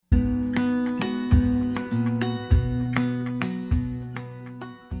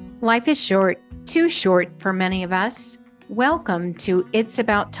Life is short, too short for many of us. Welcome to It's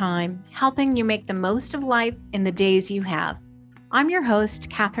About Time, helping you make the most of life in the days you have. I'm your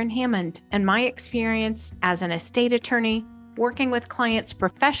host, Catherine Hammond, and my experience as an estate attorney, working with clients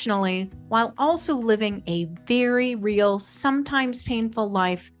professionally while also living a very real, sometimes painful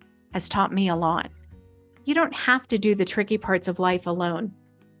life has taught me a lot. You don't have to do the tricky parts of life alone.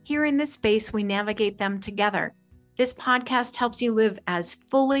 Here in this space, we navigate them together. This podcast helps you live as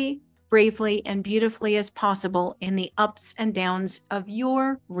fully, bravely, and beautifully as possible in the ups and downs of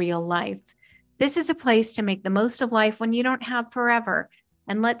your real life. This is a place to make the most of life when you don't have forever.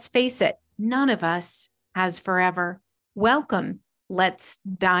 And let's face it, none of us has forever. Welcome. Let's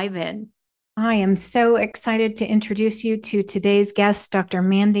dive in. I am so excited to introduce you to today's guest, Dr.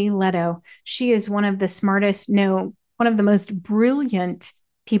 Mandy Leto. She is one of the smartest, one of the most brilliant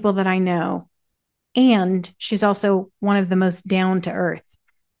people that I know. And she's also one of the most down to earth.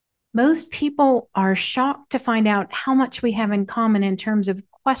 Most people are shocked to find out how much we have in common in terms of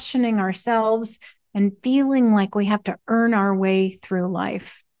questioning ourselves and feeling like we have to earn our way through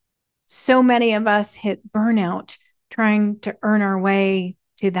life. So many of us hit burnout trying to earn our way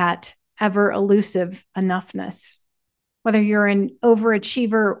to that ever elusive enoughness. Whether you're an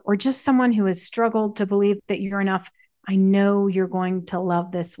overachiever or just someone who has struggled to believe that you're enough, I know you're going to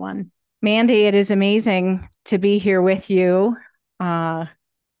love this one. Mandy, it is amazing to be here with you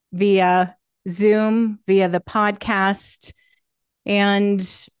via Zoom, via the podcast.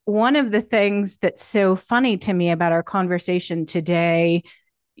 And one of the things that's so funny to me about our conversation today,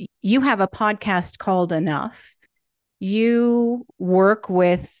 you have a podcast called Enough. You work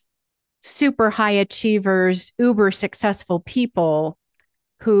with super high achievers, uber successful people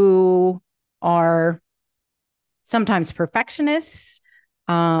who are sometimes perfectionists,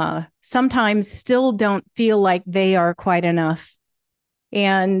 sometimes still don't feel like they are quite enough.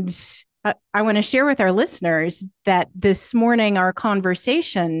 And I want to share with our listeners that this morning, our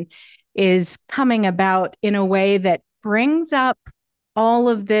conversation is coming about in a way that brings up all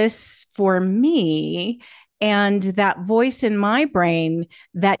of this for me and that voice in my brain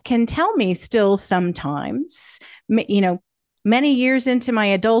that can tell me still sometimes, many years into my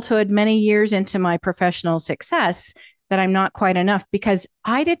adulthood, many years into my professional success, that I'm not quite enough because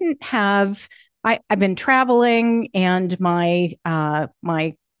I didn't have, I've been traveling and my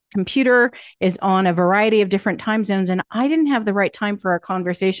computer is on a variety of different time zones and I didn't have the right time for our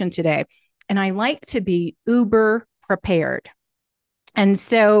conversation today. And I like to be uber prepared. And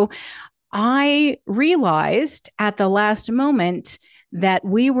so I realized at the last moment that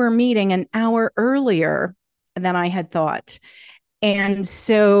we were meeting an hour earlier than I had thought. And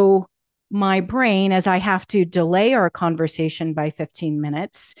so my brain, as I have to delay our conversation by 15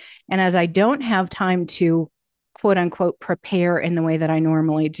 minutes, and as I don't have time to quote unquote prepare in the way that I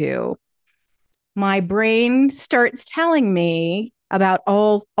normally do, my brain starts telling me about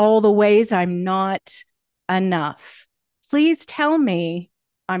all the ways I'm not enough. Please tell me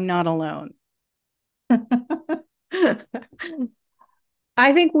I'm not alone.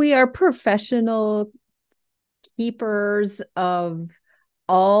 I think we are professional keepers of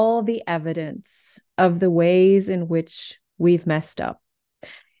all the evidence of the ways in which we've messed up.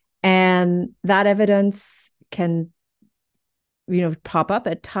 And that evidence can, pop up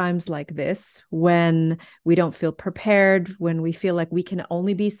at times like this when we don't feel prepared, when we feel like we can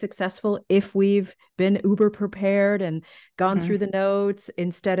only be successful if we've been uber prepared and gone through the notes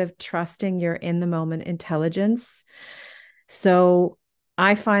instead of trusting your in the moment intelligence. So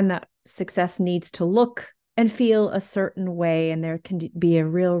I find that success needs to look and feel a certain way, and there can be a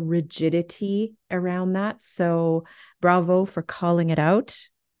real rigidity around that. So bravo for calling it out.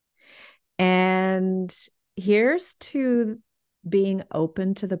 And here's to being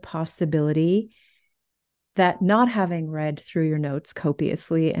open to the possibility that not having read through your notes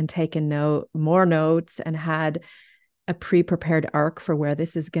copiously and taken more notes and had a pre-prepared arc for where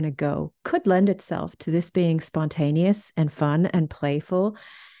this is going to go could lend itself to this being spontaneous and fun and playful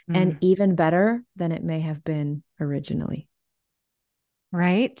and even better than it may have been originally.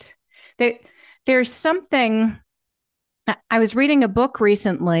 Right? There's something, I was reading a book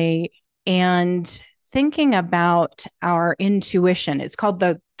recently and thinking about our intuition. It's called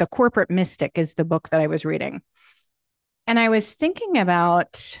The Corporate Mystic is the book that I was reading. And I was thinking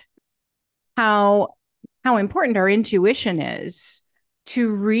about how important our intuition is to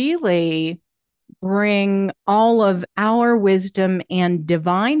really bring all of our wisdom and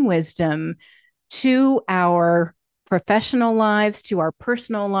divine wisdom to our professional lives, to our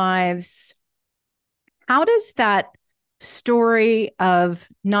personal lives. How does that story of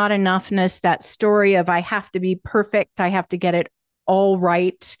not enoughness, that story of I have to be perfect, I have to get it all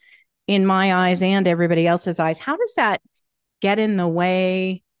right, in my eyes and everybody else's eyes, how does that get in the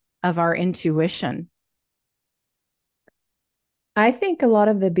way of our intuition? I think a lot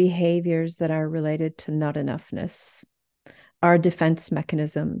of the behaviors that are related to not enoughness are defense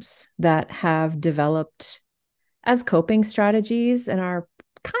mechanisms that have developed as coping strategies and are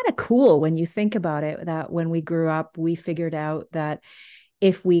kind of cool when you think about it, that when we grew up, we figured out that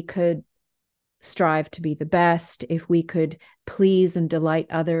if we could strive to be the best, if we could please and delight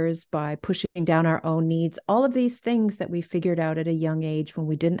others by pushing down our own needs, all of these things that we figured out at a young age when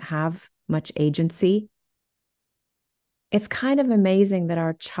we didn't have much agency. It's kind of amazing that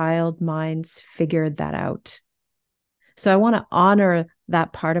our child minds figured that out. So I want to honor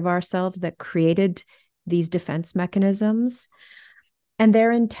that part of ourselves that created these defense mechanisms. And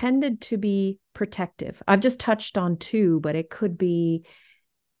they're intended to be protective. I've just touched on two, but it could be,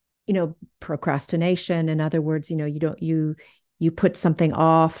 procrastination. In other words, you put something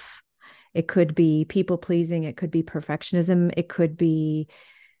off. It could be people pleasing. It could be perfectionism. It could be,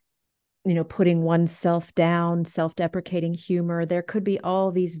 putting oneself down, self-deprecating humor. There could be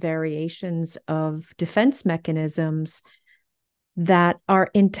all these variations of defense mechanisms that are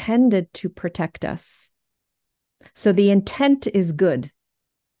intended to protect us. So the intent is good.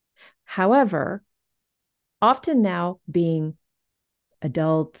 However, often now, being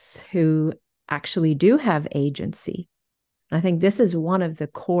adults who actually do have agency, I think this is one of the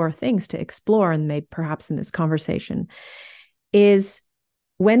core things to explore, and maybe perhaps in this conversation, is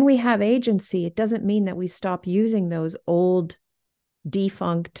when we have agency, it doesn't mean that we stop using those old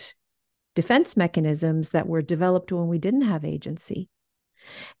defunct defense mechanisms that were developed when we didn't have agency.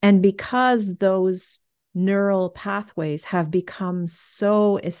 And because those neural pathways have become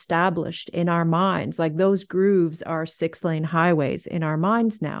so established in our minds, like those grooves are 6-lane highways in our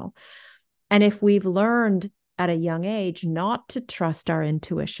minds now. And if we've learned at a young age not to trust our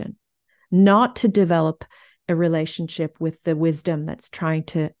intuition, not to develop a relationship with the wisdom that's trying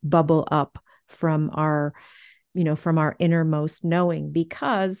to bubble up from our innermost knowing,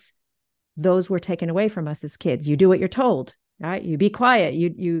 because those were taken away from us as kids. You do what you're told, right? You be quiet.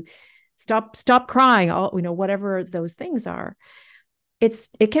 You stop crying. All, whatever those things are.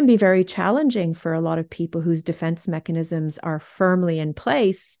 It can be very challenging for a lot of people whose defense mechanisms are firmly in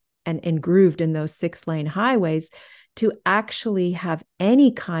place and engrooved in those 6-lane highways to actually have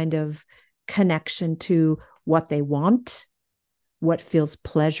any kind of connection to what they want, what feels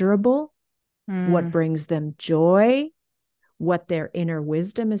pleasurable, what brings them joy, what their inner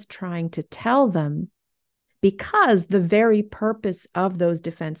wisdom is trying to tell them, because the very purpose of those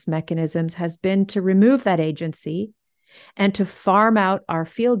defense mechanisms has been to remove that agency and to farm out our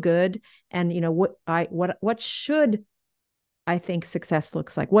feel good and what should I think success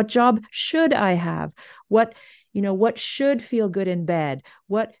looks like, what job should I have, what should feel good in bed,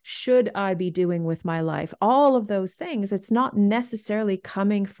 what should I be doing with my life, all of those things. It's not necessarily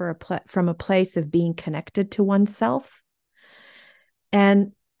coming from a place of being connected to oneself.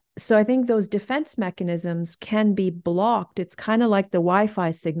 And so I think those defense mechanisms can be blocked. It's kind of like the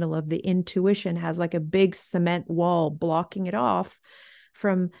Wi-Fi signal of the intuition has like a big cement wall blocking it off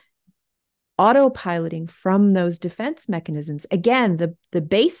from autopiloting from those defense mechanisms. Again, the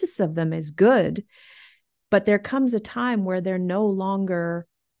basis of them is good, but there comes a time where they're no longer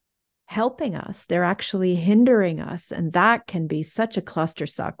helping us. They're actually hindering us. And that can be such a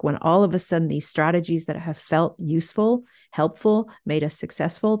clustersuck when all of a sudden these strategies that have felt useful, helpful, made us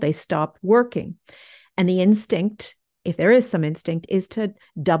successful, they stop working. And the instinct, if there is some instinct, is to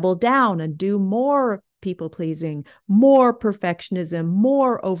double down and do more people pleasing, more perfectionism,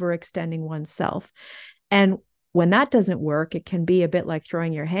 more overextending oneself. And when that doesn't work, it can be a bit like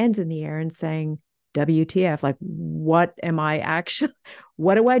throwing your hands in the air and saying, WTF, like, what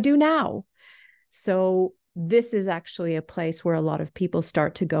do I do now? So this is actually a place where a lot of people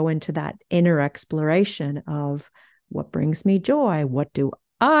start to go into that inner exploration of what brings me joy? What do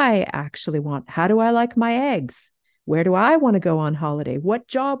I actually want? How do I like my eggs? Where do I want to go on holiday? What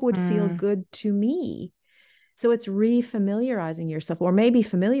job would feel good to me? So it's refamiliarizing yourself, or maybe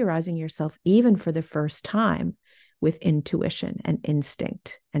familiarizing yourself even for the first time with intuition and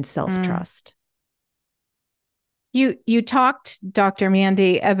instinct and self-trust. You talked, Dr.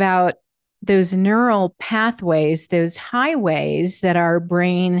 Mandy, about those neural pathways, those highways that our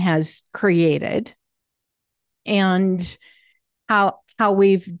brain has created, and how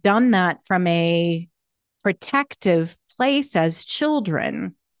we've done that from a protective place as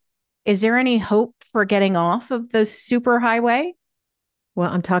children. Is there any hope for getting off of the superhighway?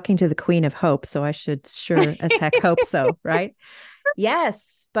 Well, I'm talking to the Queen of Hope, so I should sure as heck hope so, right?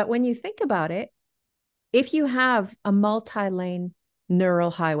 Yes, but when you think about it, if you have a multi-lane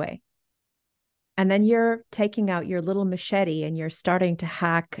neural highway, And then you're taking out your little machete and you're starting to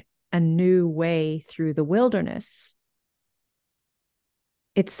hack a new way through the wilderness.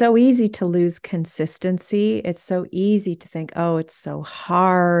 It's so easy to lose consistency. It's so easy to think, oh, it's so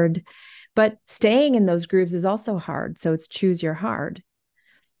hard. But staying in those grooves is also hard. So it's choose your hard.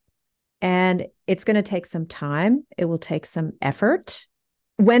 And it's going to take some time. It will take some effort.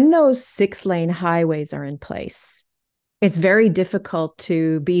 When those 6-lane highways are in place, it's very difficult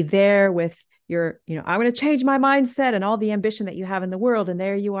to be there with your, I'm going to change my mindset and all the ambition that you have in the world. And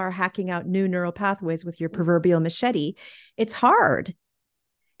there you are hacking out new neural pathways with your proverbial machete. It's hard.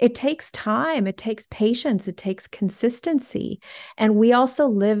 It takes time. It takes patience. It takes consistency. And we also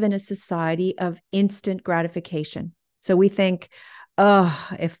live in a society of instant gratification. So we think, oh,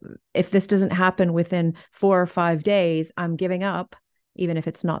 if this doesn't happen within 4 or 5 days, I'm giving up, even if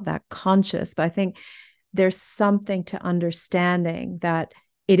it's not that conscious. But I think there's something to understanding that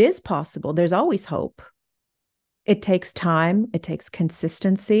it is possible. There's always hope. It takes time. It takes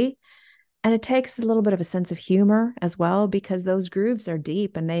consistency. And it takes a little bit of a sense of humor as well, because those grooves are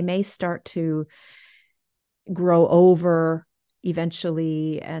deep and they may start to grow over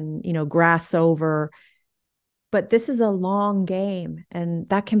eventually and, grass over. But this is a long game, and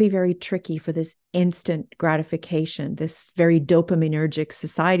that can be very tricky for this instant gratification, this very dopaminergic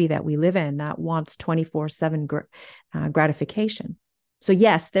society that we live in that wants 24/7 gratification. So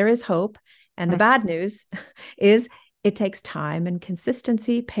yes, there is hope. And the bad news is it takes time and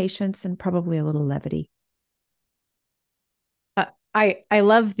consistency, patience, and probably a little levity. I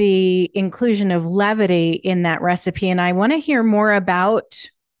love the inclusion of levity in that recipe, and I want to hear more about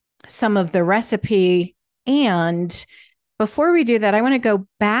some of the recipe. And before we do that, I want to go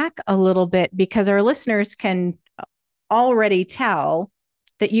back a little bit because our listeners can already tell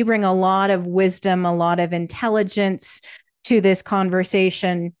that you bring a lot of wisdom, a lot of intelligence to this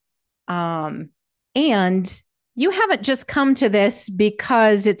conversation. And you haven't just come to this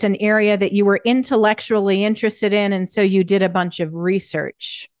because it's an area that you were intellectually interested in, and so you did a bunch of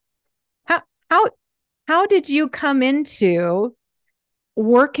research. How how how did you come into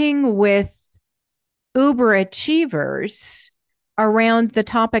working with uber achievers around the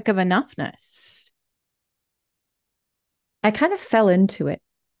topic of enoughness? I kind of fell into it.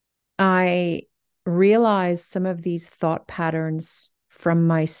 I realized some of these thought patterns from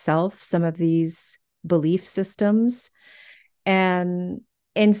myself, some of these belief systems. And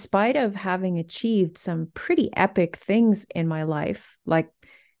in spite of having achieved some pretty epic things in my life, like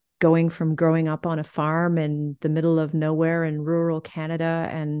going from growing up on a farm in the middle of nowhere in rural Canada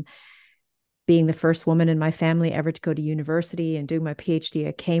and being the first woman in my family ever to go to university and doing my PhD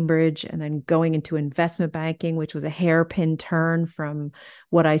at Cambridge, and then going into investment banking, which was a hairpin turn from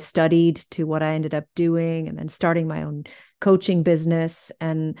what I studied to what I ended up doing, and then starting my own coaching business.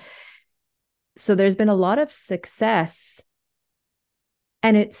 And so there's been a lot of success,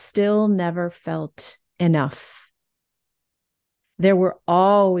 and it still never felt enough. There were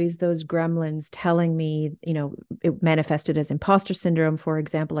always those gremlins telling me, it manifested as imposter syndrome, for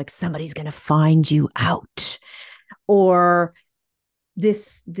example, like somebody's going to find you out, or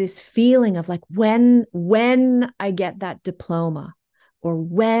this feeling of like, when I get that diploma, or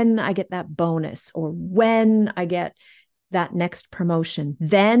when I get that bonus, or when I get that next promotion,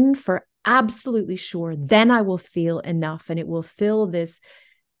 then for absolutely sure, then I will feel enough, and it will fill this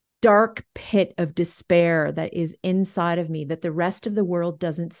dark pit of despair that is inside of me that the rest of the world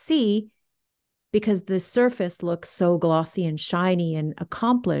doesn't see, because the surface looks so glossy and shiny and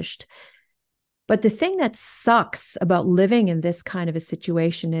accomplished. But the thing that sucks about living in this kind of a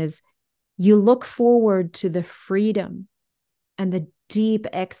situation is you look forward to the freedom and the deep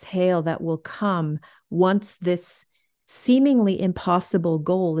exhale that will come once this seemingly impossible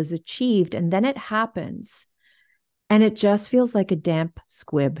goal is achieved. And then it happens. And it just feels like a damp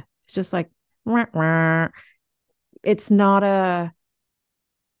squib. It's just like, wah, wah. It's not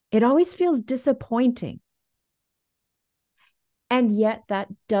it always feels disappointing. And yet that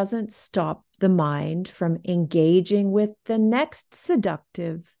doesn't stop the mind from engaging with the next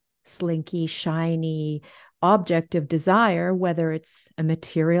seductive, slinky, shiny object of desire, whether it's a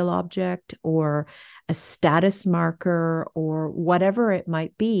material object or a status marker or whatever it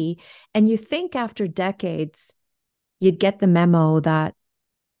might be. And you think after decades, you'd get the memo that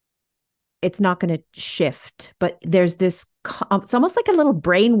it's not going to shift, but there's this, it's almost like a little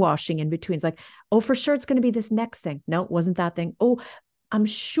brainwashing in between. It's like, oh, for sure it's going to be this next thing. No, it wasn't that thing. Oh, I'm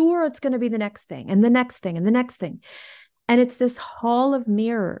sure it's going to be the next thing and the next thing and the next thing. And it's this hall of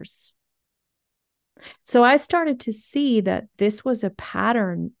mirrors. So I started to see that this was a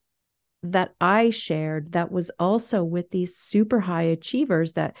pattern that I shared that was also with these super high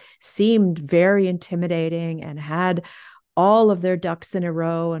achievers that seemed very intimidating and had all of their ducks in a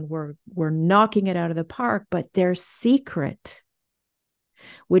row and were knocking it out of the park, but their secret,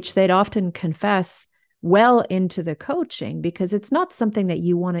 which they'd often confess well into the coaching, because it's not something that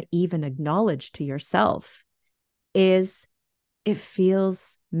you want to even acknowledge to yourself, is it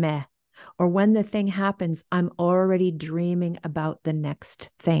feels meh. Or when the thing happens, I'm already dreaming about the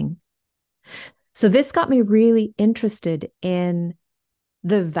next thing. So this got me really interested in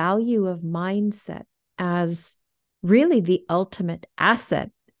the value of mindset as really the ultimate asset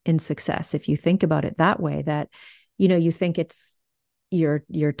in success. If you think about it that way, that, you think it's your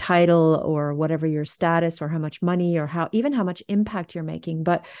title or whatever your status or how much money or how much impact you're making.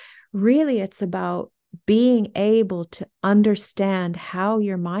 But really it's about being able to understand how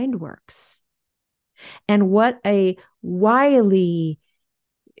your mind works and what a wily,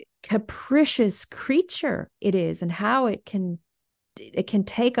 capricious creature it is, and how it can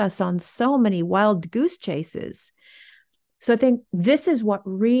take us on so many wild goose chases. So I think this is what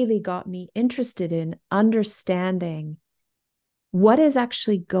really got me interested in understanding what is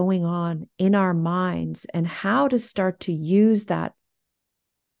actually going on in our minds and how to start to use that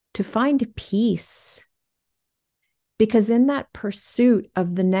to find peace. Because in that pursuit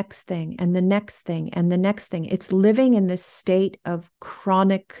of the next thing and the next thing and the next thing, it's living in this state of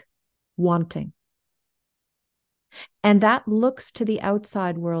chronic wanting. And that looks to the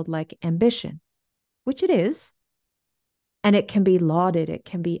outside world like ambition, which it is. And it can be lauded, it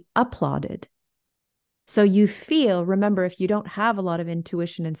can be applauded. So you feel, remember, if you don't have a lot of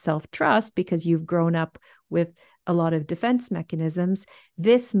intuition and self-trust because you've grown up with a lot of defense mechanisms,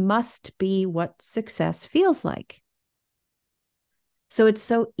 this must be what success feels like. So it's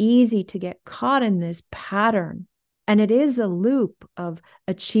so easy to get caught in this pattern. And it is a loop of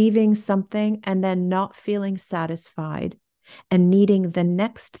achieving something and then not feeling satisfied and needing the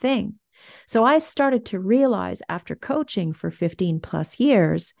next thing. So I started to realize after coaching for 15 plus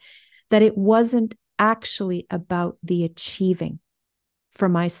years that it wasn't actually about the achieving for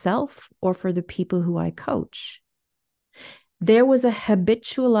myself or for the people who I coach. There was a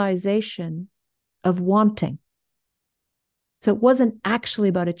habitualization of wanting. So it wasn't actually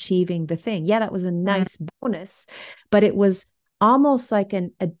about achieving the thing. Yeah, that was a nice bonus, but it was almost like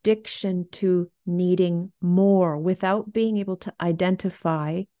an addiction to needing more without being able to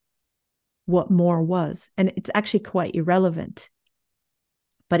identify what more was. And it's actually quite irrelevant.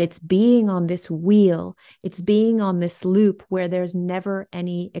 But it's being on this wheel, it's being on this loop where there's never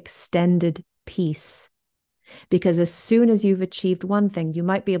any extended peace. Because as soon as you've achieved one thing, you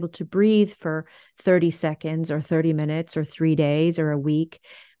might be able to breathe for 30 seconds or 30 minutes or 3 days or a week.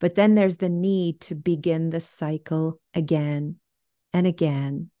 But then there's the need to begin the cycle again and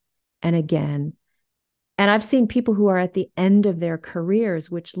again and again. And I've seen people who are at the end of their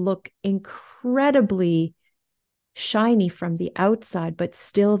careers, which look incredibly shiny from the outside, but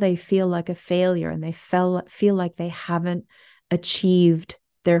still they feel like a failure and they feel like they haven't achieved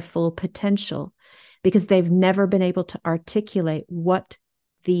their full potential because they've never been able to articulate what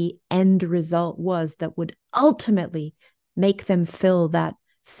the end result was that would ultimately make them fill that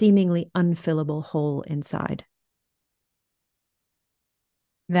seemingly unfillable hole inside.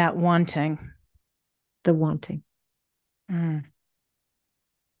 That wanting. The wanting.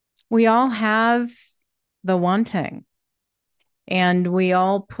 We all have the wanting, and we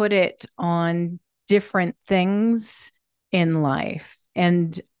all put it on different things in life.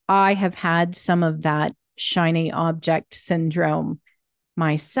 And I have had some of that shiny object syndrome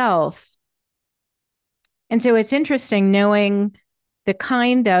myself. And so it's interesting knowing the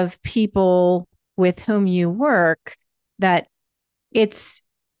kind of people with whom you work, that it's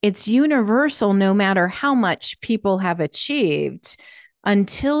universal no matter how much people have achieved.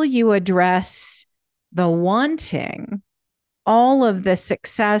 Until you address the wanting, all of the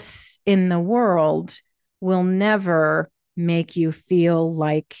success in the world will never make you feel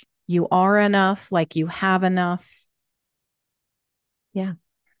like you are enough, like you have enough. Yeah.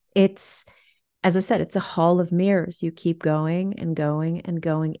 It's, as I said, it's a hall of mirrors. You keep going and going and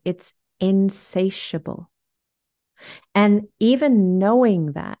going. It's insatiable. And even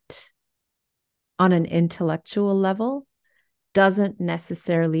knowing that on an intellectual level doesn't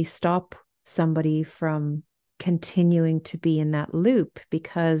necessarily stop somebody from continuing to be in that loop,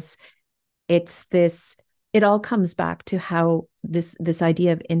 because it's this, it all comes back to how this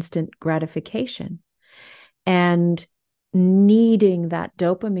idea of instant gratification and needing that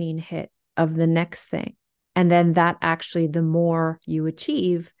dopamine hit of the next thing. And then that actually, the more you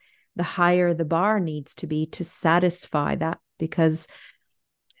achieve, the higher the bar needs to be to satisfy that. Because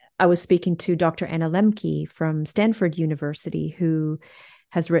I was speaking to Dr. Anna Lemke from Stanford University, who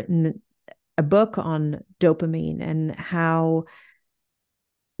has written a book on dopamine and how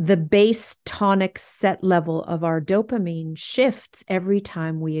the base tonic set level of our dopamine shifts every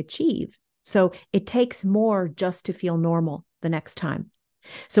time we achieve. So it takes more just to feel normal the next time.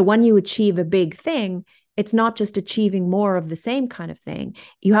 So when you achieve a big thing, it's not just achieving more of the same kind of thing.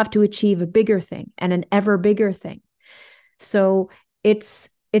 You have to achieve a bigger thing and an ever bigger thing. So it's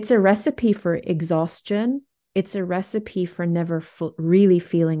a recipe for exhaustion. It's a recipe for never really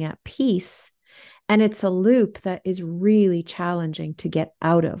feeling at peace. And it's a loop that is really challenging to get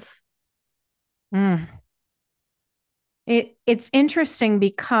out of. It's interesting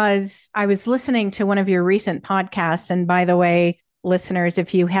because I was listening to one of your recent podcasts. And by the way, listeners,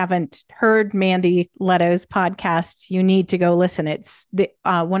 if you haven't heard Mandy Leto's podcast, you need to go listen. It's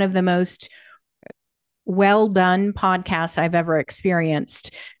one of the most well done podcasts I've ever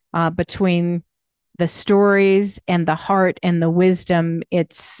experienced, between the stories and the heart and the wisdom.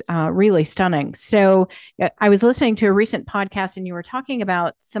 It's really stunning. So I was listening to a recent podcast and you were talking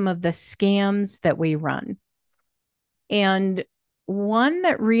about some of the scams that we run. And one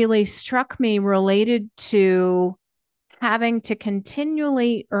that really struck me related to having to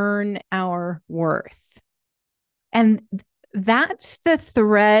continually earn our worth. And that's the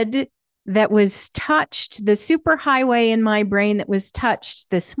thread that was touched, the superhighway in my brain that was touched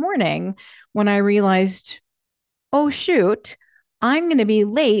this morning when I realized, oh, shoot, I'm going to be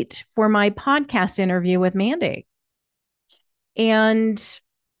late for my podcast interview with Mandy. And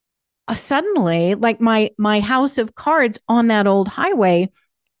suddenly, like my house of cards on that old highway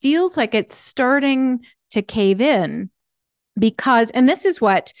feels like it's starting to cave in because, and this is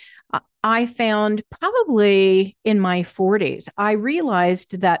what I found probably in my 40s. I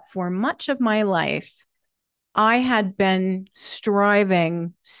realized that for much of my life, I had been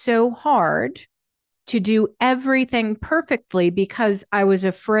striving so hard to do everything perfectly because I was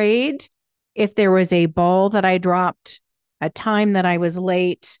afraid if there was a ball that I dropped, a time that I was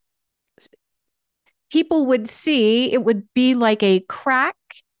late, people would see it would be like a crack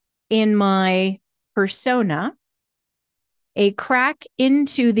in my persona, a crack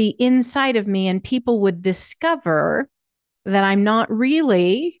into the inside of me, and people would discover that I'm not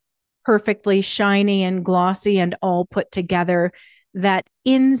really perfectly shiny and glossy and all put together, that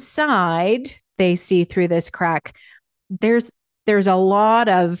inside they see through this crack. There's a lot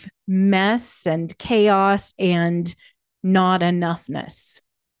of mess and chaos and not enoughness.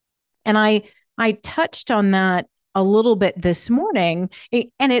 And I touched on that a little bit this morning,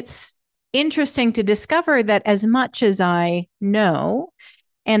 and it's interesting to discover that as much as I know,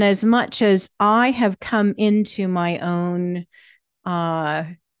 and as much as I have come into my own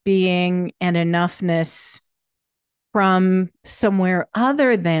being and enoughness from somewhere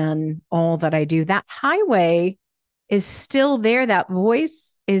other than all that I do, that highway is still there. That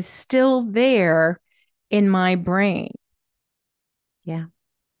voice is still there in my brain. Yeah.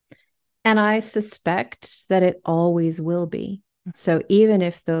 And I suspect that it always will be. So even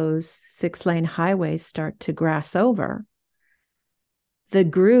if those 6-lane highways start to grass over, the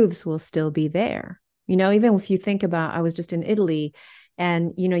grooves will still be there. You know, even if you think about, I was just in Italy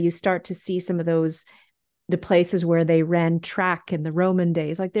and, you know, you start to see some of those, the places where they ran track in the Roman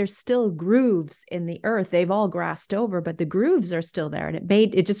days, like there's still grooves in the earth. They've all grassed over, but the grooves are still there. And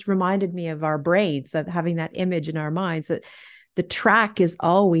it just reminded me of our braids, of having that image in our minds that the track is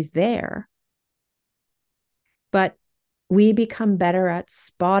always there. But we become better at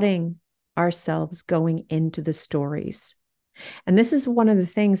spotting ourselves going into the stories. And this is one of the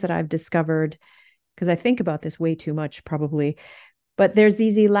things that I've discovered, because I think about this way too much probably, but there's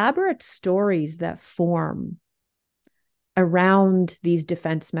these elaborate stories that form around these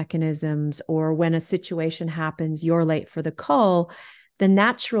defense mechanisms, or when a situation happens, you're late for the call, the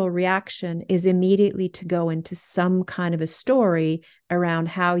natural reaction is immediately to go into some kind of a story around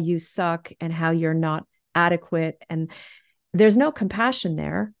how you suck and how you're not adequate. And there's no compassion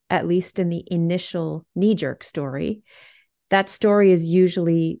there, at least in the initial knee-jerk story. That story is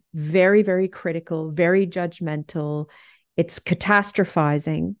usually very, very critical, very judgmental. It's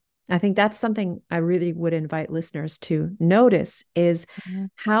catastrophizing. I think that's something I really would invite listeners to notice is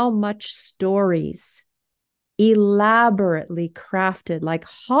how much stories, elaborately crafted, like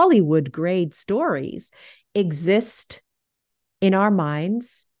Hollywood grade stories, exist in our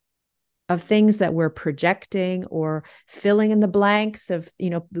minds of things that we're projecting or filling in the blanks of, you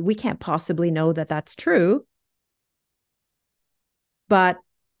know, we can't possibly know that that's true. But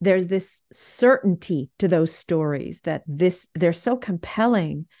there's this certainty to those stories that they're so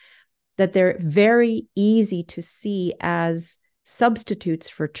compelling that they're very easy to see as substitutes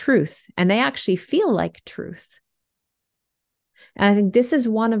for truth, and they actually feel like truth. And I think this is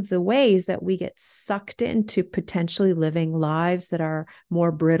one of the ways that we get sucked into potentially living lives that are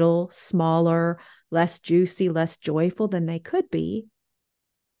more brittle, smaller, less juicy, less joyful than they could be,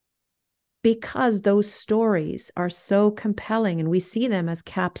 because those stories are so compelling and we see them as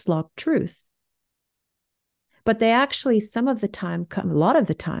caps lock truth. But they actually, some of the time, a lot of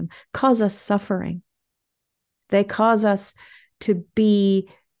the time, cause us suffering. They cause us to be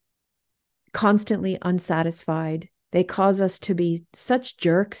constantly unsatisfied. They cause us to be such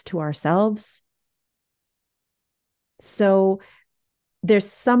jerks to ourselves. So there's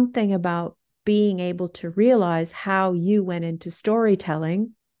something about being able to realize how you went into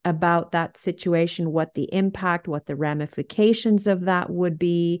storytelling about that situation, what the impact, what the ramifications of that would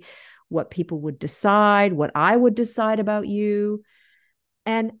be, what people would decide, what I would decide about you.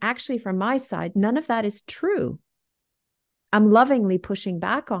 And actually, from my side, none of that is true. I'm lovingly pushing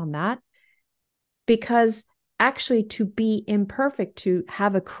back on that, because actually, to be imperfect, to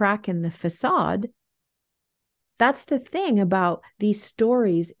have a crack in the facade, that's the thing about these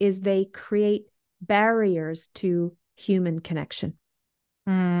stories, is they create barriers to human connection.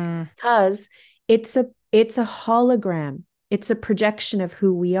 Because it's a hologram. It's a projection of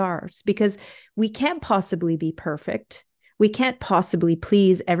who we are, because we can't possibly be perfect. We can't possibly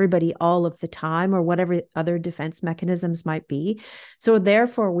please everybody all of the time, or whatever other defense mechanisms might be. So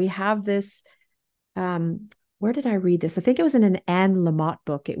therefore, we have this, where did I read this? I think it was in an Anne Lamott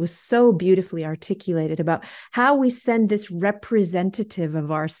book. It was so beautifully articulated about how we send this representative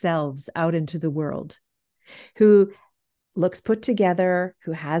of ourselves out into the world, who looks put together,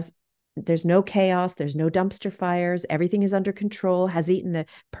 who has, there's no chaos, there's no dumpster fires, everything is under control, has eaten the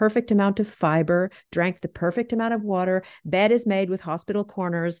perfect amount of fiber, drank the perfect amount of water, bed is made with hospital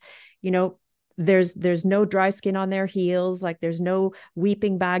corners, there's no dry skin on their heels, like there's no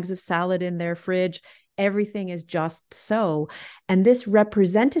weeping bags of salad in their fridge. Everything is just so. And this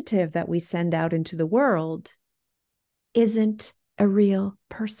representative that we send out into the world isn't a real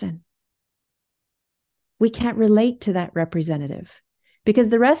person. We can't relate to that representative, because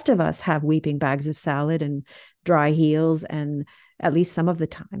the rest of us have weeping bags of salad and dry heels, and at least some of the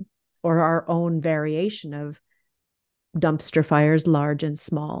time, or our own variation of dumpster fires, large and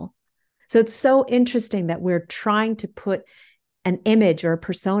small. So it's so interesting that we're trying to put an image or a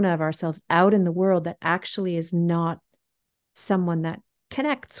persona of ourselves out in the world that actually is not someone that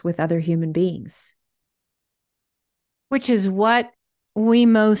connects with other human beings. Which is what we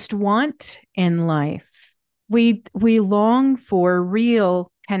most want in life. We long for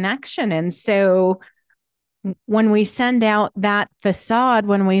real connection. And so when we send out that facade,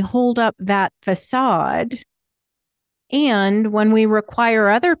 when we hold up that facade, and when we require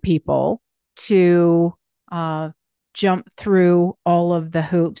other people to jump through all of the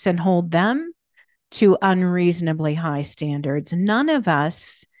hoops and hold them to unreasonably high standards, none of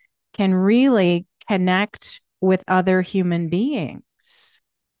us can really connect with other human beings.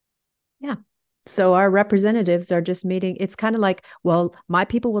 Yeah. So our representatives are just meeting. It's kind of like, well, my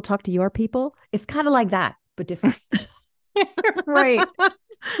people will talk to your people. It's kind of like that, but different. Right.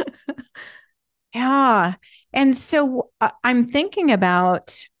 Yeah. And so I'm thinking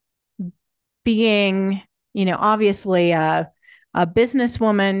about being, obviously a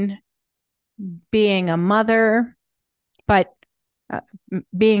businesswoman, being a mother, but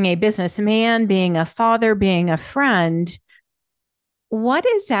being a businessman, being a father, being a friend. What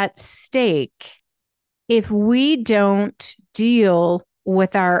is at stake if we don't deal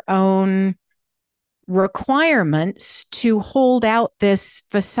with our own requirements to hold out this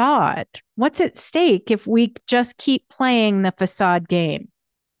facade? What's at stake if we just keep playing the facade game?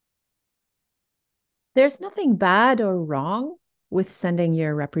 There's nothing bad or wrong with sending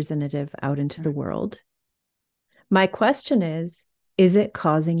your representative out into the world. My question is it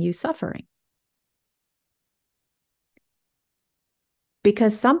causing you suffering?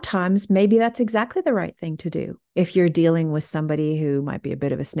 Because sometimes maybe that's exactly the right thing to do. If you're dealing with somebody who might be a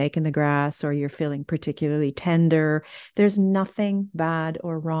bit of a snake in the grass, or you're feeling particularly tender, there's nothing bad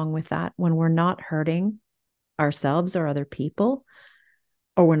or wrong with that when we're not hurting ourselves or other people,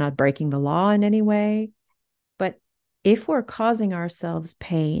 or we're not breaking the law in any way. But if we're causing ourselves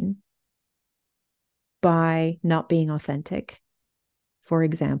pain by not being authentic, for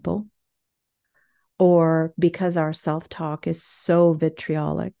example, or because our self-talk is so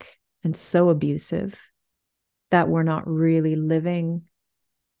vitriolic and so abusive that we're not really living,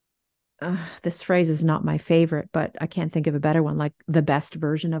 this phrase is not my favorite, but I can't think of a better one, like the best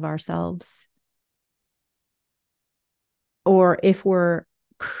version of ourselves. Or if we're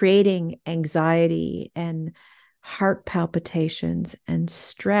creating anxiety and heart palpitations and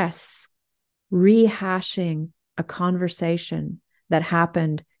stress, rehashing a conversation that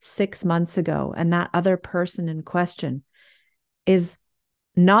happened 6 months ago, and that other person in question is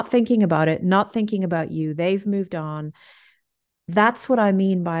not thinking about it, not thinking about you. They've moved on. That's what I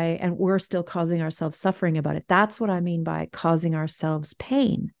mean by, and we're still causing ourselves suffering about it. That's what I mean by causing ourselves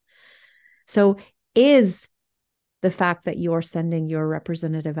pain. So is the fact that you're sending your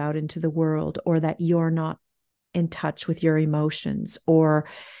representative out into the world, or that you're not in touch with your emotions, or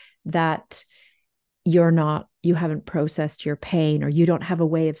that you haven't processed your pain, or you don't have a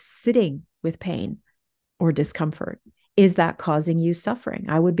way of sitting with pain or discomfort, is that causing you suffering?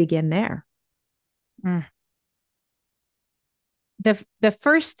 I would begin there. The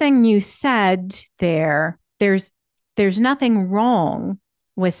first thing you said there's nothing wrong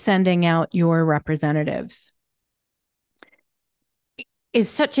with sending out your representatives, is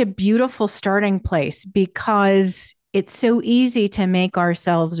such a beautiful starting place, because it's so easy to make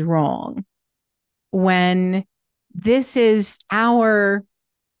ourselves wrong when this is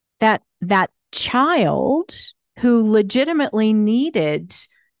that child who legitimately needed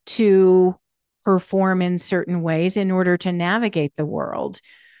to perform in certain ways in order to navigate the world,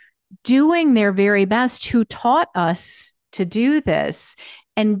 doing their very best, who taught us to do this.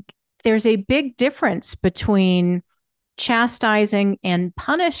 And there's a big difference between chastising and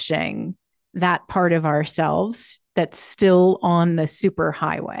punishing that part of ourselves that's still on the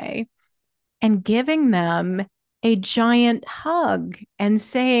superhighway, and giving them a giant hug and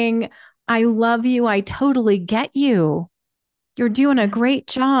saying, I love you. I totally get you. You're doing a great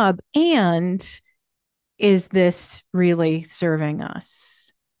job. And is this really serving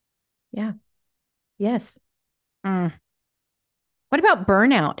us? Yeah. Yes. What about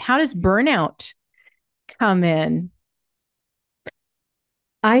burnout? How does burnout come in?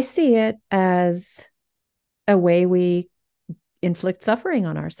 I see it as a way we inflict suffering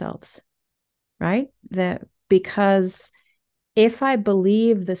on ourselves, right? That because if I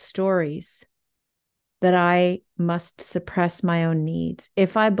believe the stories that I must suppress my own needs,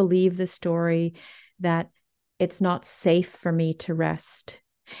 if I believe the story that it's not safe for me to rest,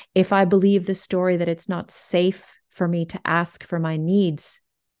 if I believe the story that it's not safe for me to ask for my needs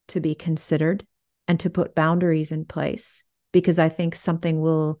to be considered and to put boundaries in place, because I think something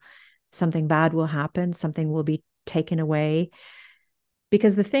bad will happen, something will be taken away.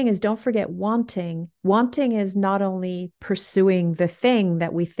 Because the thing is, don't forget, wanting is not only pursuing the thing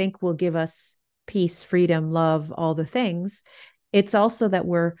that we think will give us peace, freedom, love, all the things. It's also that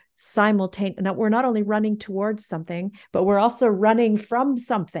we're not only running towards something, but we're also running from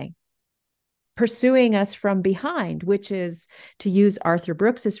something, pursuing us from behind, which is, to use Arthur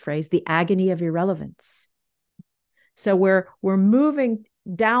Brooks's phrase, the agony of irrelevance. So we're moving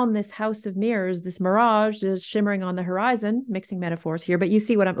down this house of mirrors, this mirage is shimmering on the horizon, mixing metaphors here, but you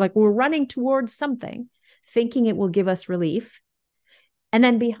see what I'm like, we're running towards something, thinking it will give us relief. And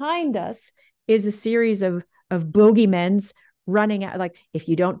then behind us is a series of bogeymen's running out, like, if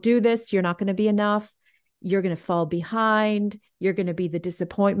you don't do this, you're not going to be enough. You're going to fall behind. You're going to be the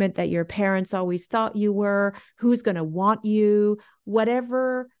disappointment that your parents always thought you were. Who's going to want you?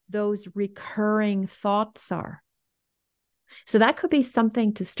 Whatever those recurring thoughts are. So that could be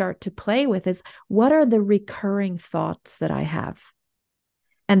something to start to play with, is what are the recurring thoughts that I have?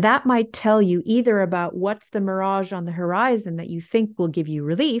 And that might tell you either about what's the mirage on the horizon that you think will give you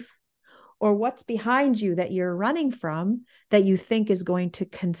relief, or what's behind you that you're running from that you think is going to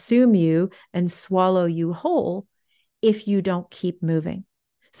consume you and swallow you whole if you don't keep moving.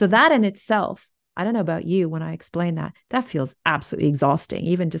 So that in itself, I don't know about you, when I explain that, that feels absolutely exhausting,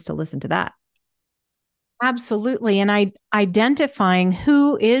 even just to listen to that. Absolutely. And identifying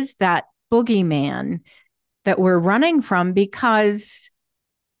who is that boogeyman that we're running from, because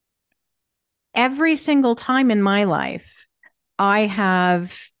every single time in my life, I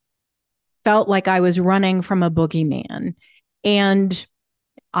have felt like I was running from a boogeyman, and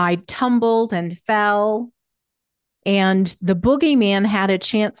I tumbled and fell, and the boogeyman had a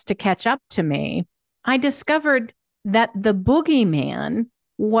chance to catch up to me. I discovered that the boogeyman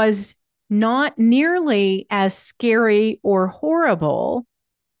was not nearly as scary or horrible.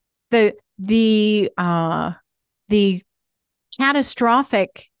 The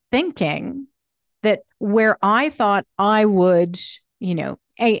catastrophic thinking that where I thought I would,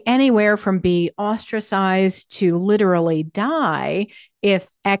 anywhere from be ostracized to literally die if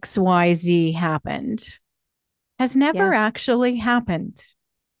XYZ happened, has never actually happened.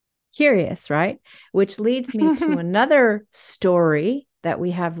 Curious, right? Which leads me to another story that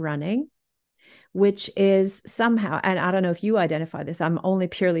we have running, which is somehow, and I don't know if you identify this, I'm only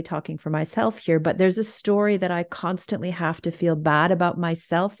purely talking for myself here, but there's a story that I constantly have to feel bad about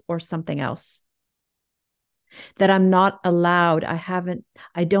myself or something else. That I'm not allowed,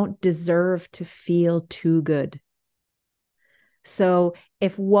 I don't deserve to feel too good. So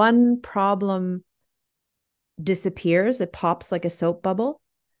if one problem disappears, it pops like a soap bubble,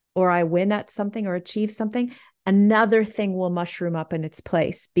 or I win at something or achieve something, another thing will mushroom up in its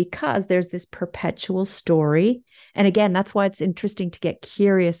place because there's this perpetual story. And again, that's why it's interesting to get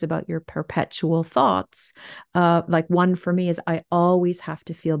curious about your perpetual thoughts. Like one for me is I always have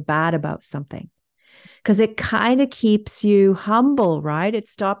to feel bad about something because it kind of keeps you humble, right? It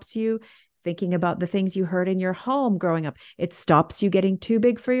stops you thinking about the things you heard in your home growing up. It stops you getting too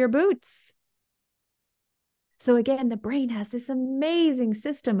big for your boots. So again, the brain has this amazing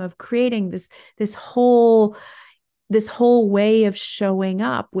system of creating this whole way of showing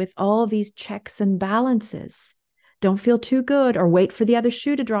up with all these checks and balances. Don't feel too good or wait for the other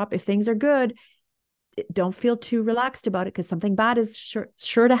shoe to drop. If things are good, don't feel too relaxed about it because something bad is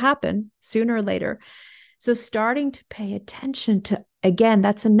sure to happen sooner or later. So starting to pay attention to, again,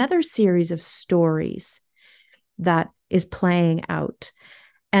 that's another series of stories that is playing out.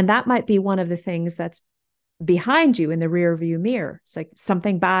 And that might be one of the things that's behind you in the rear view mirror. It's like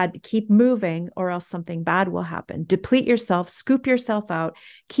something bad, keep moving or else something bad will happen. Deplete yourself, scoop yourself out,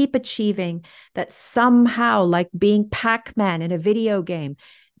 keep achieving that somehow, like being Pac-Man in a video game,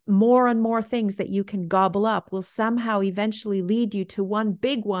 more and more things that you can gobble up will somehow eventually lead you to one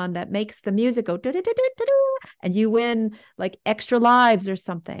big one that makes the music go and you win like extra lives or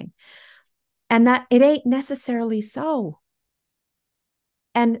something. And that it ain't necessarily so.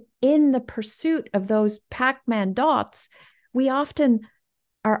 And in the pursuit of those Pac-Man dots, we often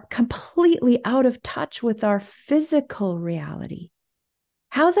are completely out of touch with our physical reality.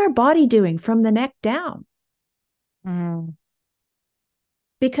 How's our body doing from the neck down? Mm.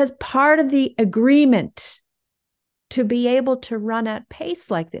 Because part of the agreement to be able to run at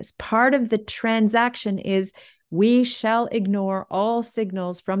pace like this, part of the transaction is we shall ignore all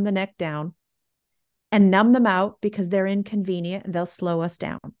signals from the neck down and numb them out because they're inconvenient and they'll slow us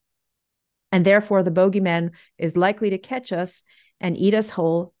down. And therefore, the bogeyman is likely to catch us and eat us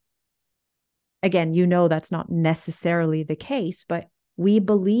whole. Again, you know that's not necessarily the case, but we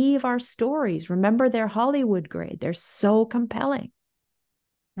believe our stories. Remember, they're Hollywood grade. They're so compelling.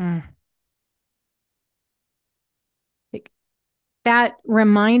 Mm. That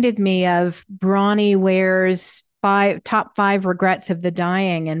reminded me of Bronnie Ware's top 5 regrets of the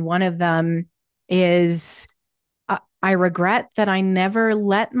dying. And one of them is I regret that I never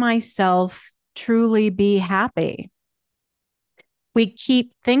let myself truly be happy. We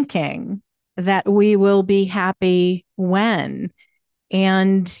keep thinking that we will be happy when,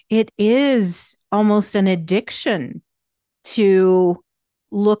 and it is almost an addiction to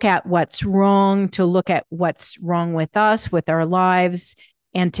look at what's wrong, to look at what's wrong with us, with our lives,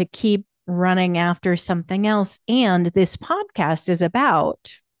 and to keep running after something else. And this podcast is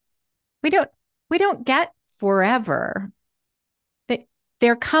about we don't get forever.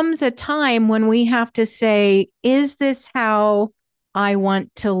 There comes a time when we have to say, is this how I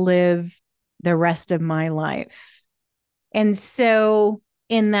want to live the rest of my life? And so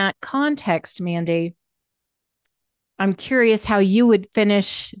in that context, Mandy, I'm curious how you would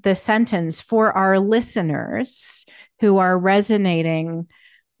finish the sentence for our listeners who are resonating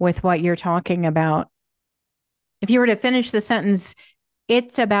with what you're talking about. If you were to finish the sentence,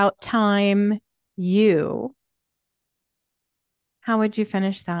 it's about time you, how would you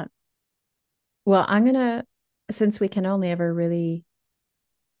finish that? Well, I'm going to, since we can only ever really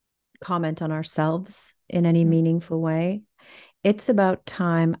comment on ourselves in any meaningful way, it's about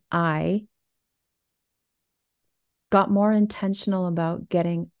time I got more intentional about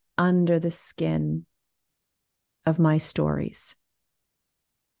getting under the skin of my stories,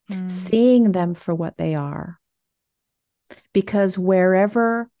 seeing them for what they are. Because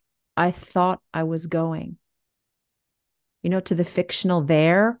wherever I thought I was going, to the fictional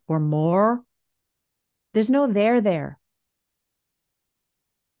there or more, there's no there.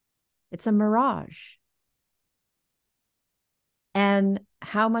 It's a mirage. And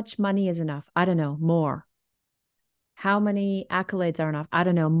how much money is enough? I don't know, more. How many accolades are enough? I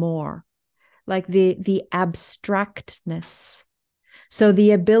don't know, more. Like the abstractness. So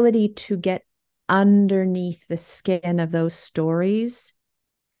the ability to get underneath the skin of those stories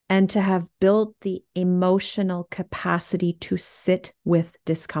and to have built the emotional capacity to sit with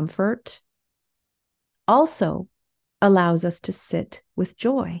discomfort also allows us to sit with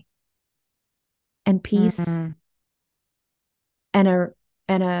joy and peace and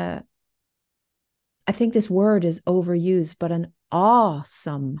a I think this word is overused, but an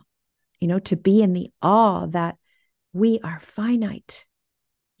awesome, to be in the awe that we are finite.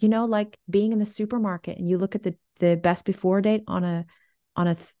 Like being in the supermarket and you look at the best before date on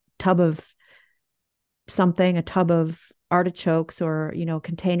a tub of something, a tub of artichokes or,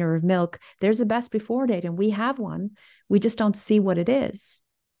 container of milk. There's a best before date and we have one. We just don't see what it is.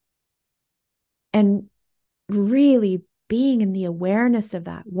 And really being in the awareness of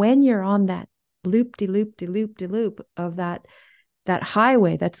that when you're on that loop of that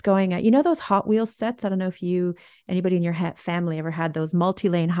highway that's going at, those Hot Wheels sets. I don't know if anybody in your family ever had those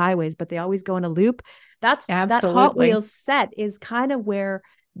multi-lane highways, but they always go in a loop. That Hot Wheels set is kind of where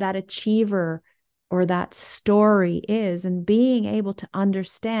that achiever or that story is, and being able to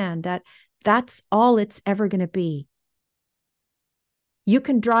understand that that's all it's ever going to be. You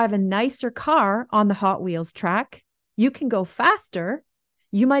can drive a nicer car on the Hot Wheels track. You can go faster.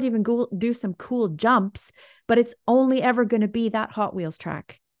 You might even go do some cool jumps, but it's only ever going to be that Hot Wheels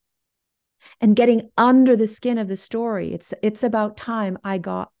track. And getting under the skin of the story, it's about time I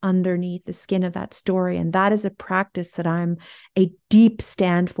got underneath the skin of that story. And that is a practice that I'm a deep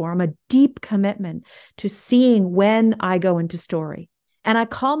stand for. I'm a deep commitment to seeing when I go into story. And I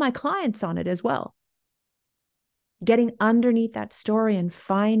call my clients on it as well. Getting underneath that story and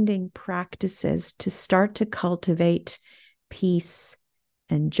finding practices to start to cultivate peace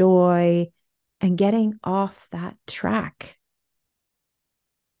and joy and getting off that track.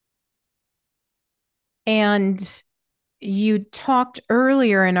 And you talked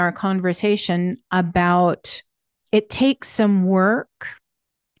earlier in our conversation about it takes some work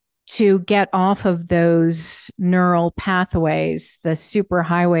to get off of those neural pathways, the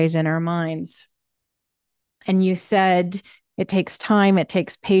superhighways in our minds. And you said it takes time, it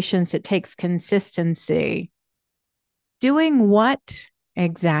takes patience, it takes consistency. Doing what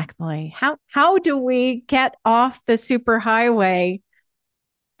exactly? How do we get off the superhighway?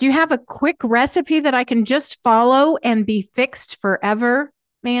 Do you have a quick recipe that I can just follow and be fixed forever,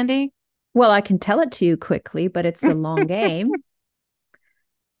 Mandy? Well, I can tell it to you quickly, but it's a long game.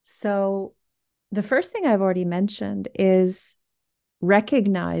 So the first thing I've already mentioned is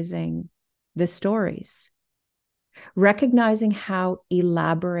recognizing the stories. Recognizing how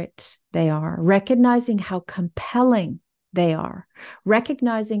elaborate they are, recognizing how compelling they are,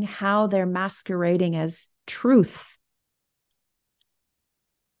 recognizing how they're masquerading as truth.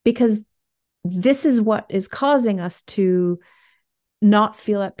 Because this is what is causing us to not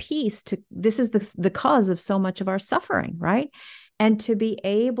feel at peace. This is the cause of so much of our suffering, right? And to be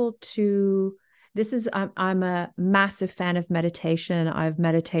able to, I'm a massive fan of meditation. I've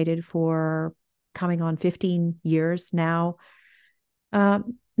meditated for coming on 15 years now.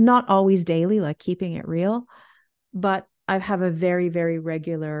 Not always daily, like keeping it real, but I have a very, very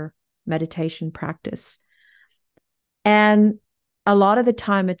regular meditation practice. And a lot of the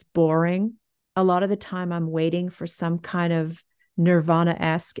time it's boring. A lot of the time I'm waiting for some kind of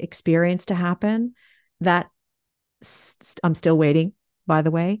nirvana-esque experience to happen that I'm still waiting, by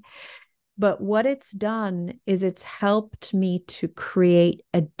the way. But what it's done is it's helped me to create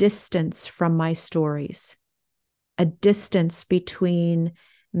a distance from my stories, a distance between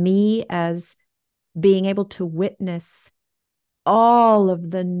me as being able to witness all of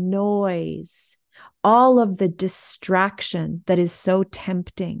the noise, all of the distraction that is so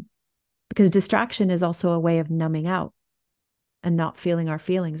tempting, because distraction is also a way of numbing out and not feeling our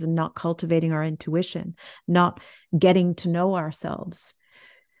feelings and not cultivating our intuition, not getting to know ourselves.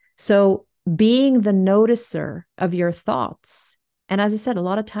 So being the noticer of your thoughts. And as I said, a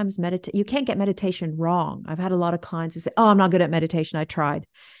lot of times you can't get meditation wrong. I've had a lot of clients who say, "Oh, I'm not good at meditation. I tried."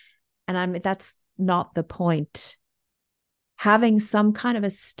 And that's not the point. Having some kind of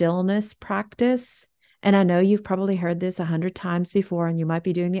a stillness practice. And I know you've probably heard this 100 times before, and you might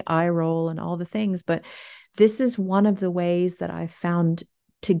be doing the eye roll and all the things, but this is one of the ways that I've found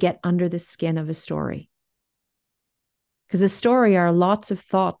to get under the skin of a story. Because a story are lots of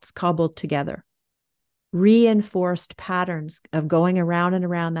thoughts cobbled together, reinforced patterns of going around and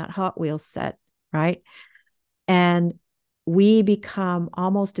around that Hot Wheels set, right? And we become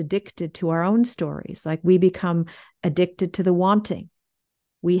almost addicted to our own stories. Like we become addicted to the wanting.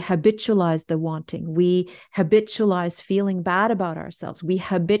 We habitualize the wanting. We habitualize feeling bad about ourselves. We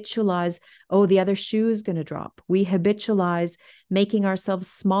habitualize, oh, the other shoe is going to drop. We habitualize making ourselves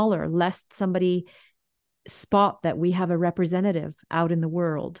smaller, lest somebody spot that we have a representative out in the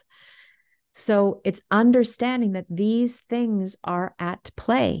world. So it's understanding that these things are at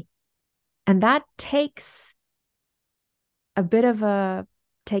play. And that takes a bit of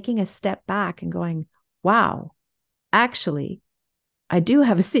taking a step back and going, wow, actually, I do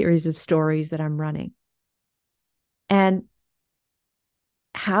have a series of stories that I'm running. And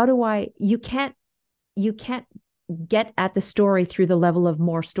how do you can't get at the story through the level of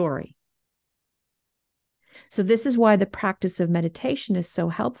more story. So this is why the practice of meditation is so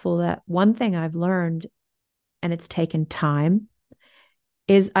helpful. That one thing I've learned, and it's taken time,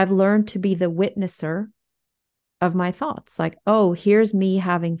 is I've learned to be the witnesser of my thoughts. Like, oh, here's me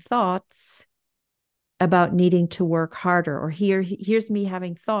having thoughts about needing to work harder, or here's me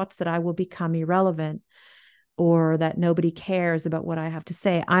having thoughts that I will become irrelevant, or that nobody cares about what I have to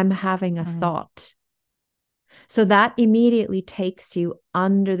say. I'm having a thought. So that immediately takes you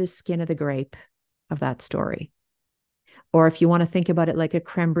under the skin of the grape of that story. Or if you want to think about it like a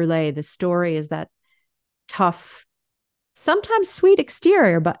creme brulee, the story is that tough, sometimes sweet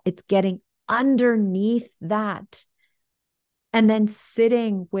exterior, but it's getting underneath that and then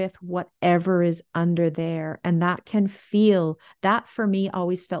sitting with whatever is under there. And that can feel, that for me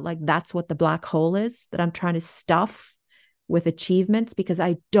always felt like that's what the black hole is, that I'm trying to stuff with achievements because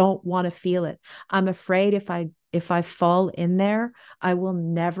I don't want to feel it. I'm afraid if I fall in there, I will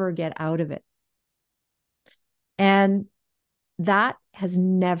never get out of it. And that has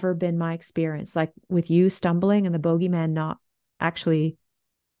never been my experience. Like with you stumbling and the bogeyman not actually,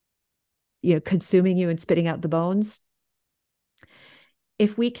 consuming you and spitting out the bones.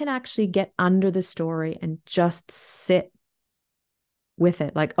 If we can actually get under the story and just sit with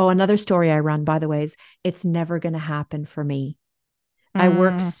it, like, oh, another story I run, by the way, is it's never going to happen for me. I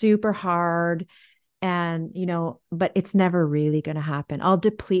work super hard and, but it's never really going to happen. I'll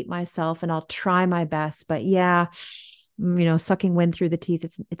deplete myself and I'll try my best, but yeah, sucking wind through the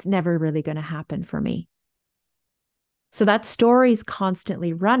teeth, it's never really going to happen for me. So that story is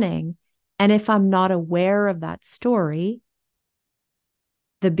constantly running. And if I'm not aware of that story,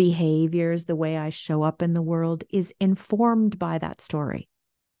 the behaviors, the way I show up in the world is informed by that story.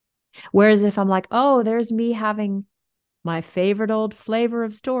 Whereas if I'm like, oh, there's me having my favorite old flavor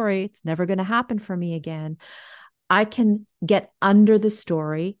of story, it's never going to happen for me again. I can get under the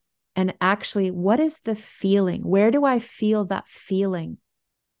story and actually, what is the feeling? Where do I feel that feeling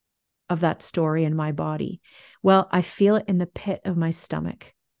of that story in my body? Well, I feel it in the pit of my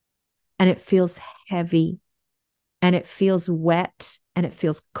stomach, and it feels heavy, and it feels wet, and it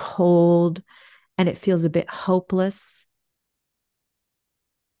feels cold, and it feels a bit hopeless.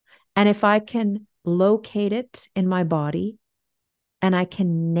 And if I can locate it in my body and I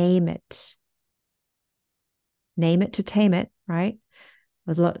can name it to tame it, right?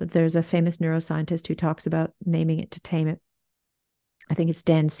 There's a famous neuroscientist who talks about naming it to tame it. I think it's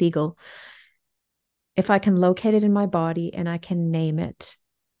Dan Siegel. If I can locate it in my body and I can name it,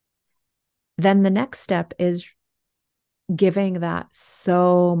 then the next step is giving that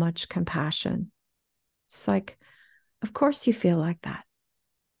so much compassion. It's like, of course you feel like that.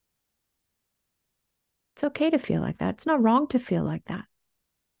 It's okay to feel like that. It's not wrong to feel like that.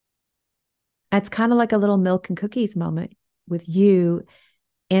 It's kind of like a little milk and cookies moment with you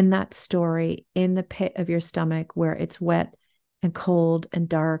in that story, in the pit of your stomach where it's wet and cold and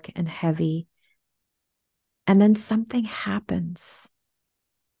dark and heavy. And then something happens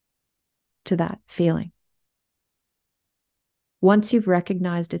to that feeling. Once you've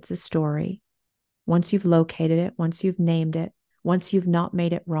recognized it's a story, once you've located it, once you've named it, once you've not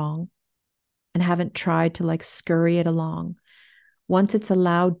made it wrong and haven't tried to like scurry it along, once it's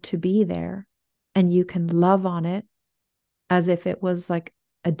allowed to be there and you can love on it as if it was like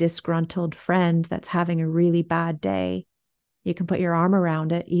a disgruntled friend that's having a really bad day, you can put your arm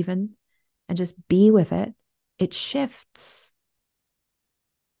around it even and just be with it. It shifts.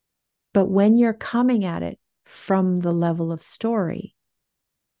 But when you're coming at it from the level of story,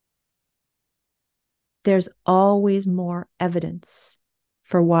 there's always more evidence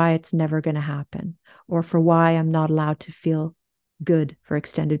for why it's never going to happen, or for why I'm not allowed to feel good for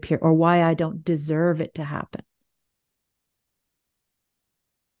extended period, or why I don't deserve it to happen.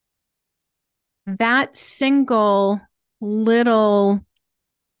 That single little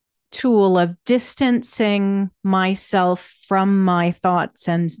tool of distancing myself from my thoughts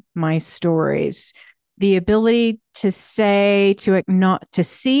and my stories, the ability to say, to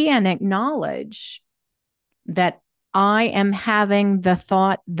see and acknowledge that I am having the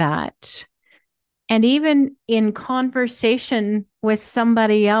thought that, and even in conversation with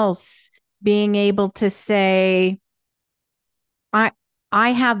somebody else, being able to say,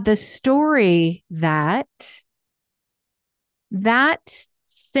 I have the story that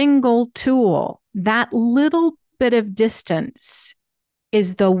single tool, that little bit of distance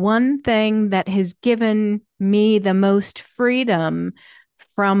is the one thing that has given me the most freedom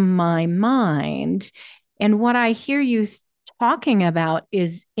from my mind. And what I hear you talking about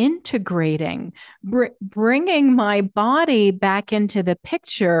is integrating, bringing my body back into the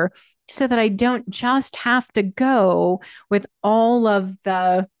picture so that I don't just have to go with all of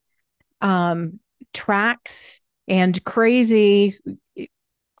the tracks and crazy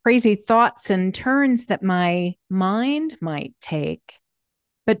thoughts and turns that my mind might take,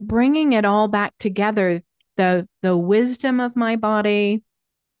 but bringing it all back together, the wisdom of my body,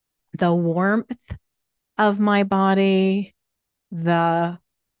 the warmth of my body, the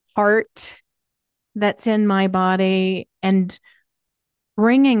heart that's in my body, and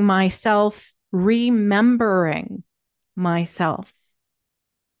bringing myself, remembering myself.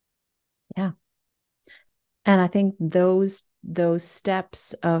 Yeah. And I think those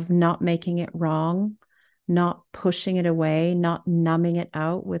steps of not making it wrong, not pushing it away, not numbing it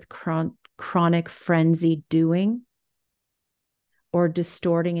out with chronic frenzied doing, or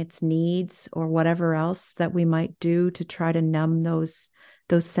distorting its needs, or whatever else that we might do to try to numb those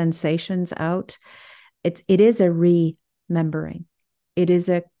sensations out. It is a remembering. It is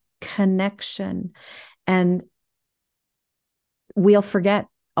a connection. And we'll forget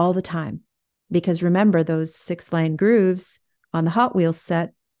all the time, because remember, those 6-lane grooves on the Hot Wheels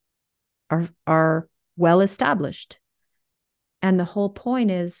set are well established. And the whole point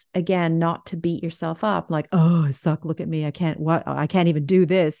is, again, not to beat yourself up like, oh, I suck. Look at me. I can't even do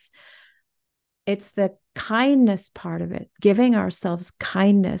this. It's the kindness part of it, giving ourselves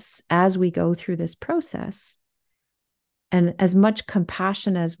kindness as we go through this process. And as much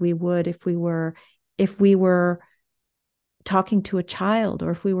compassion as we would if we were talking to a child, or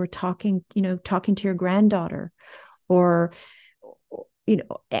if we were talking to your granddaughter, or,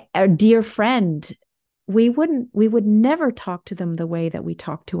 a dear friend. We would never talk to them the way that we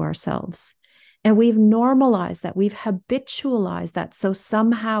talk to ourselves. And we've normalized that. We've habitualized that. So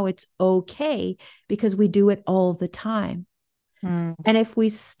somehow it's okay because we do it all the time. And if we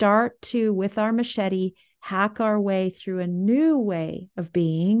start to, with our machete, hack our way through a new way of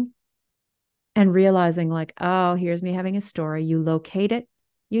being, and realizing like, oh, here's me having a story. You locate it,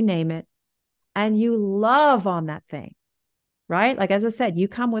 you name it, and you love on that thing. Right? Like, as I said, you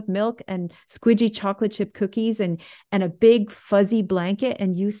come with milk and squidgy chocolate chip cookies and a big fuzzy blanket,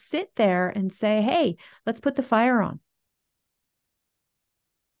 and you sit there and say, hey, let's put the fire on.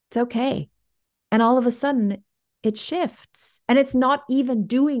 It's okay. And all of a sudden it shifts, and it's not even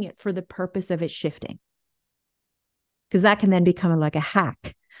doing it for the purpose of it shifting, because that can then become like a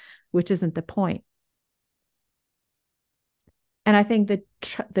hack, which isn't the point. And I think the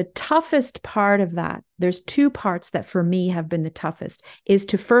toughest part of that, there's two parts that for me have been the toughest, is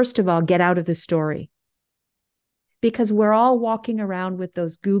to, first of all, get out of the story. Because we're all walking around with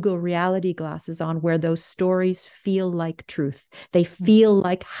those Google reality glasses on, where those stories feel like truth. They feel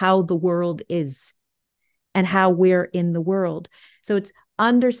like how the world is and how we're in the world. So it's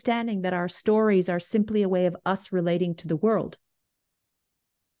understanding that our stories are simply a way of us relating to the world.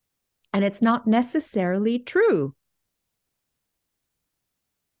 And it's not necessarily true.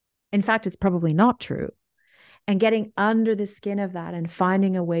 In fact, it's probably not true. And getting under the skin of that and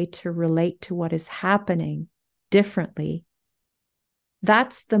finding a way to relate to what is happening differently,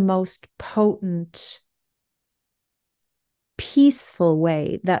 that's the most potent, peaceful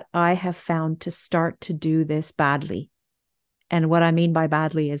way that I have found to start to do this badly. And what I mean by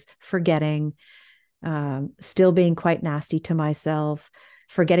badly is forgetting, still being quite nasty to myself,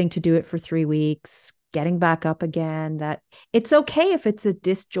 forgetting to do it for 3 weeks, getting back up again. That it's okay if it's a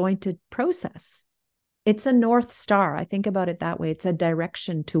disjointed process. It's a North Star. I think about it that way. It's a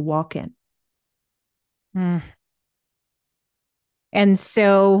direction to walk in. And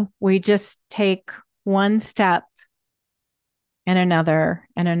so we just take one step and another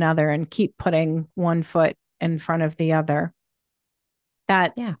and keep putting one foot in front of the other.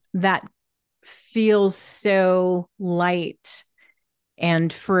 That feels so light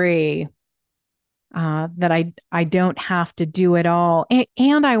and free, that I don't have to do it all.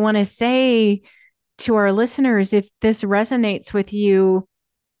 And I want to say to our listeners, if this resonates with you,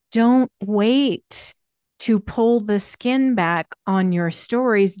 don't wait to pull the skin back on your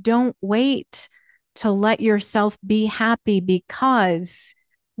stories. Don't wait to let yourself be happy, because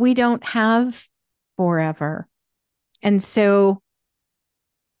we don't have forever. And so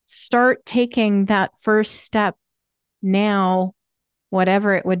start taking that first step now,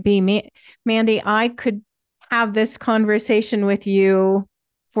 whatever it would be. Mandy, I could have this conversation with you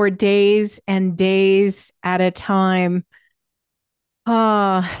for days and days at a time.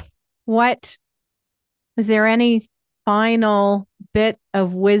 What is there any final bit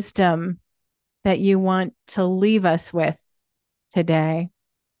of wisdom that you want to leave us with today?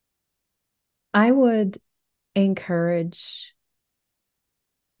 I would encourage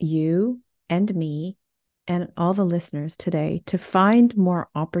you and me and all the listeners today to find more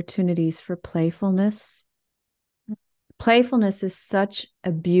opportunities for playfulness. Playfulness is such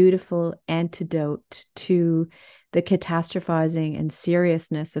a beautiful antidote to the catastrophizing and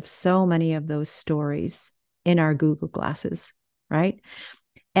seriousness of so many of those stories in our Google glasses, right?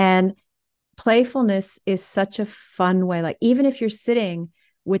 And playfulness is such a fun way. Like, even if you're sitting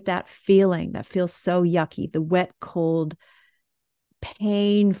with that feeling that feels so yucky, the wet, cold,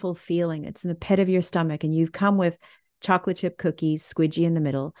 painful feeling that's in the pit of your stomach, and you've come with chocolate chip cookies, squidgy in the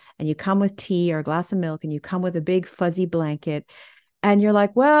middle, and you come with tea or a glass of milk, and you come with a big fuzzy blanket, and you're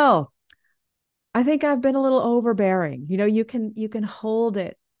like, well, I think I've been a little overbearing. You can hold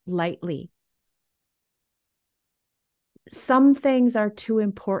it lightly. Some things are too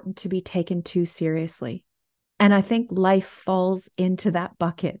important to be taken too seriously. And I think life falls into that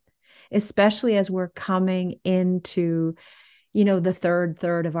bucket, especially as we're coming into, the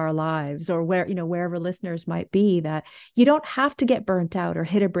third of our lives, or wherever listeners might be, that you don't have to get burnt out or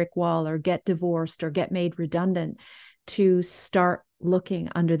hit a brick wall or get divorced or get made redundant to start looking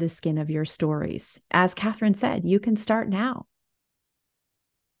under the skin of your stories. As Catherine said, you can start now.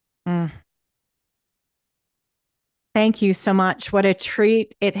 Thank you so much. What a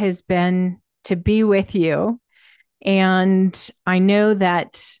treat it has been to be with you. And I know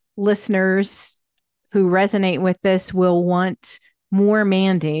that listeners who resonate with this will want more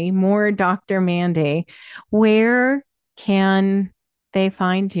Mandy, more Dr. Mandy. Where can they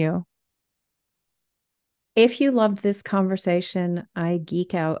find you? If you loved this conversation, I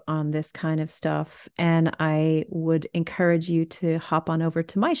geek out on this kind of stuff, and I would encourage you to hop on over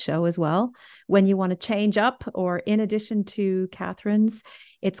to my show as well when you want to change up, or in addition to Catherine's.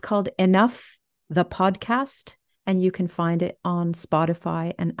 It's called Enough, the podcast, and you can find it on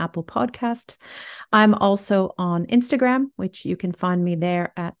Spotify and Apple Podcast. I'm also on Instagram, which you can find me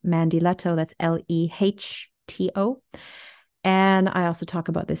there at Mandy Lehto. That's Lehto. And I also talk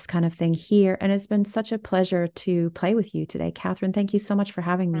about this kind of thing here. And it's been such a pleasure to play with you today, Catherine. Thank you so much for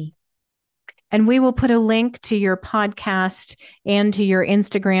having me. And we will put a link to your podcast and to your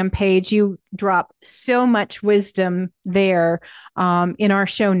Instagram page. You drop so much wisdom there in our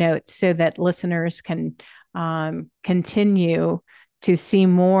show notes, so that listeners can continue to see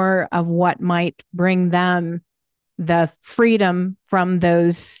more of what might bring them the freedom from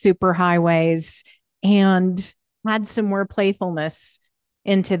those superhighways and add some more playfulness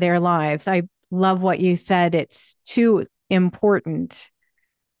into their lives. I love what you said. It's too important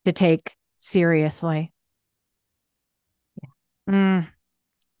to take seriously.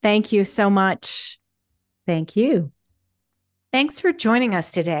 Thank you so much. Thank you. Thanks for joining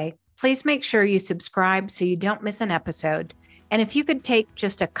us today. Please make sure you subscribe so you don't miss an episode. And if you could take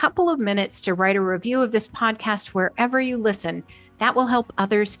just a couple of minutes to write a review of this podcast wherever you listen, that will help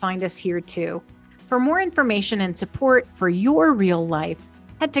others find us here too. For more information and support for your real life,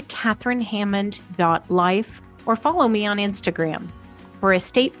 head to catherinehammond.life or follow me on Instagram. For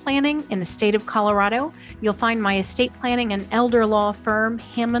estate planning in the state of Colorado, you'll find my estate planning and elder law firm,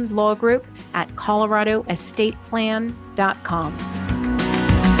 Hammond Law Group, at coloradoestateplan.com.